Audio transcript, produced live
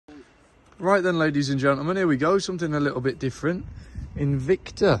Right then, ladies and gentlemen, here we go. Something a little bit different.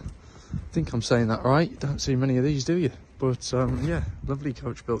 Invicta. I think I'm saying that right. You don't see many of these, do you? But yeah, lovely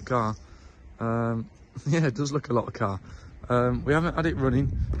coach built car. Yeah, it does look a lot of car. We haven't had it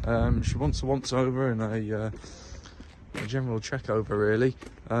running. She wants a once over and a general check over, really.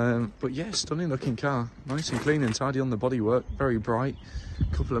 But yeah, stunning looking car. Nice and clean and tidy on the bodywork. Very bright.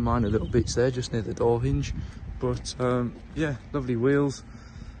 A couple of minor little bits there just near the door hinge. But yeah, lovely wheels.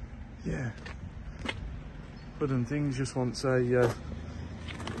 Yeah, hood and things just wants a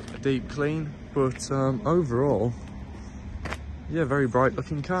deep clean, but overall, yeah, very bright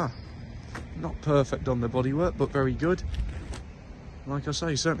looking car. Not perfect on the bodywork, but very good. Like I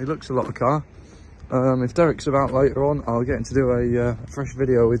say, certainly looks a lot of car. If Derek's about later on, I'll get him to do a fresh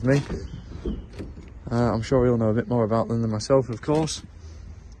video with me. I'm sure he'll know a bit more about them than myself, of course.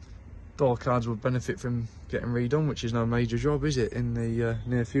 Door cards would benefit from getting redone, which is no major job, is it, in the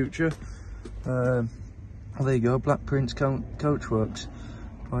near future. Well, there you go, Black Prince Coachworks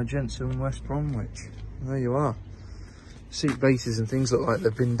by Jensen West Bromwich. There you are. Seat bases and things look like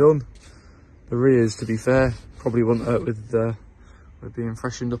they've been done. The rears, to be fair, probably wouldn't hurt with being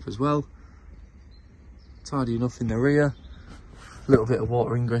freshened up as well. Tidy enough in the rear. A little bit of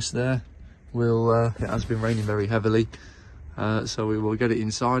water ingress there. It has been raining very heavily. So we will get it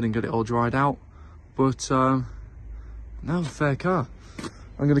inside and get it all dried out. But no, fair car.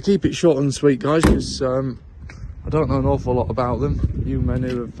 I'm going to keep it short and sweet, guys, because I don't know an awful lot about them. You men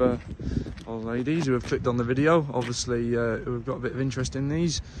who have, or ladies who have clicked on the video, obviously who have got a bit of interest in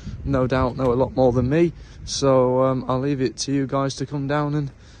these, no doubt know a lot more than me. So I'll leave it to you guys to come down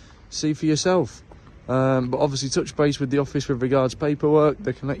and see for yourself. But obviously touch base with the office with regards paperwork.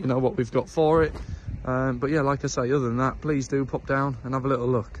 They can let you know what we've got for it. But yeah, like I say, other than that, please do pop down and have a little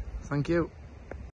look. Thank you.